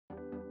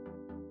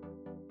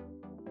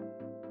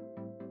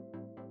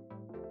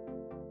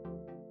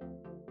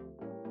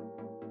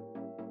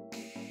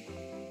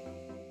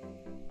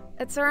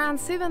It's around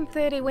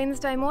 7:30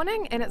 Wednesday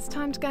morning and it's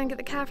time to go and get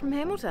the car from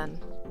Hamilton.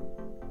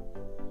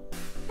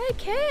 Hey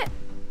cat!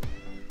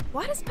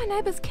 Why does my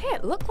neighbour's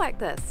cat look like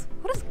this?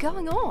 What is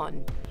going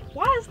on?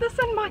 Why is this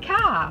in my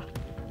car?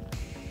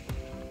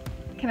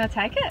 Can I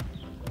take it?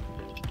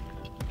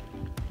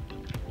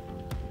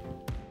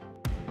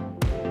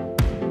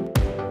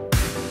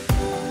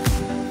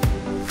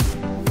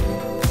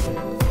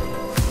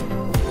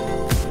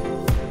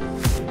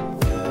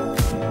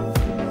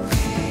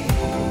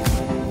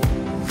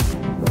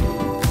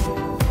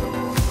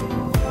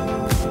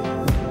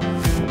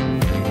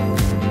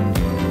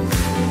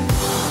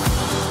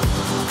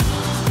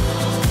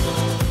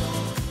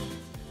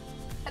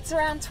 It's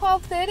around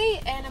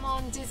 12:30 and I'm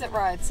on Desert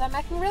Road, so I'm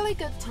making really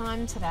good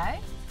time today.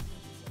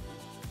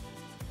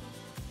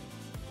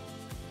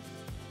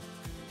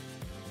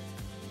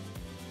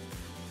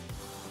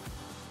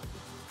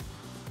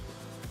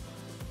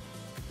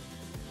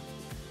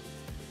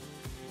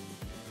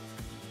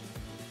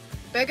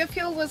 Burger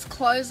Fuel was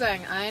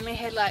closing. I only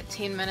had like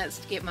 10 minutes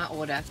to get my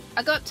order.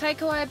 I got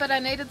takeaway, but I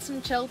needed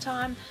some chill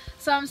time,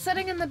 so I'm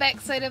sitting in the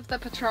back seat of the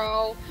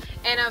Patrol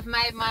and I've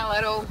made my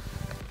little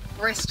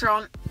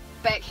restaurant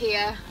back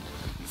here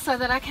so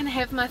that I can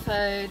have my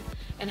food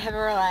and have a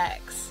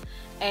relax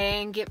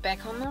and get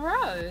back on the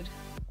road.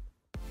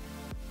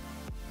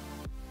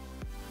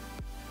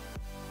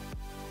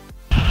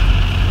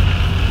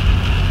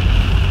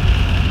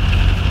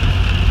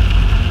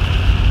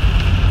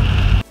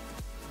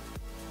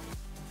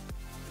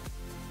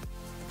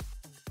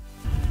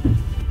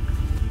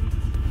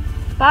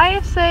 Bye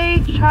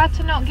FC, try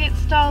to not get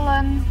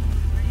stolen.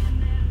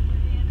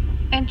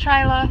 And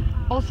trailer,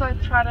 also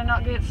try to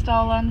not get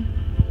stolen.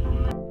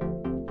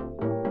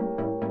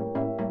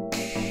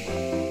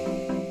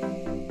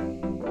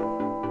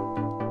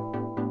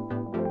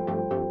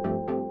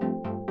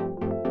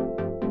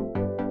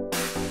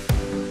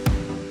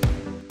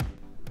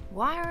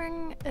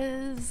 Wiring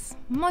is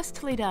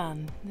mostly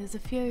done. There's a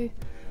few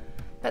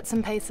bits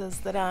and pieces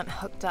that aren't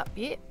hooked up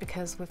yet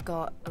because we've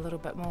got a little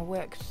bit more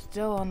work to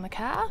do on the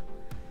car.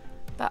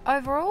 But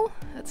overall,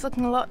 it's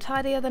looking a lot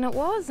tidier than it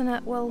was, and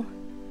it will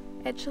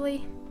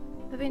actually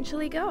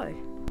eventually go.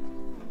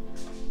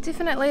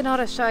 Definitely not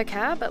a show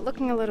car, but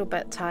looking a little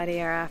bit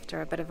tidier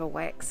after a bit of a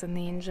wax in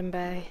the engine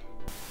bay.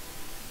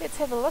 Let's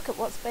have a look at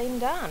what's been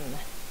done.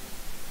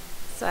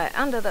 So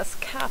under this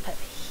carpet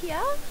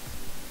here,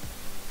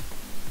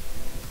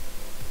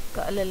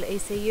 got a little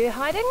ECU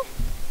hiding,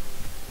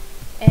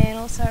 and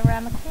also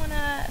around the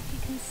corner, if you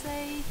can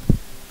see,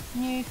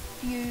 new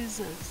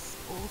fuses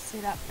all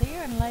set up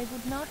there and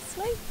labelled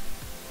nicely.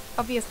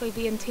 Obviously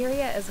the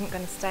interior isn't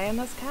going to stay in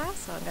this car,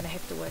 so I'm going to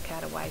have to work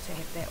out a way to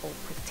have that all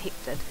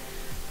protected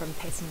from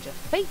passenger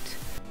feet.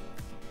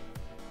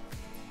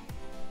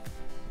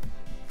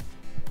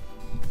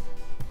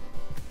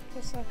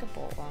 Just like I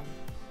bought one.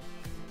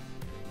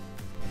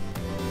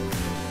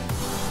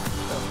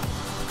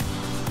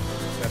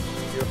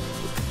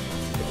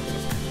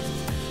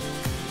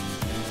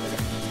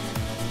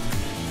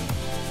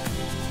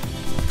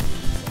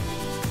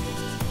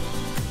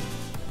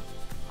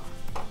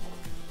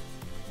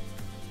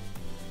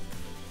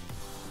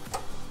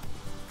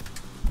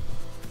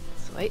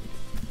 Sweet.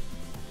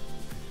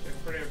 I'm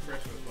pretty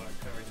impressed with like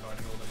how we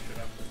tidying all this shit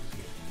up.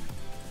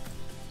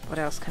 What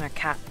else can I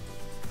cut?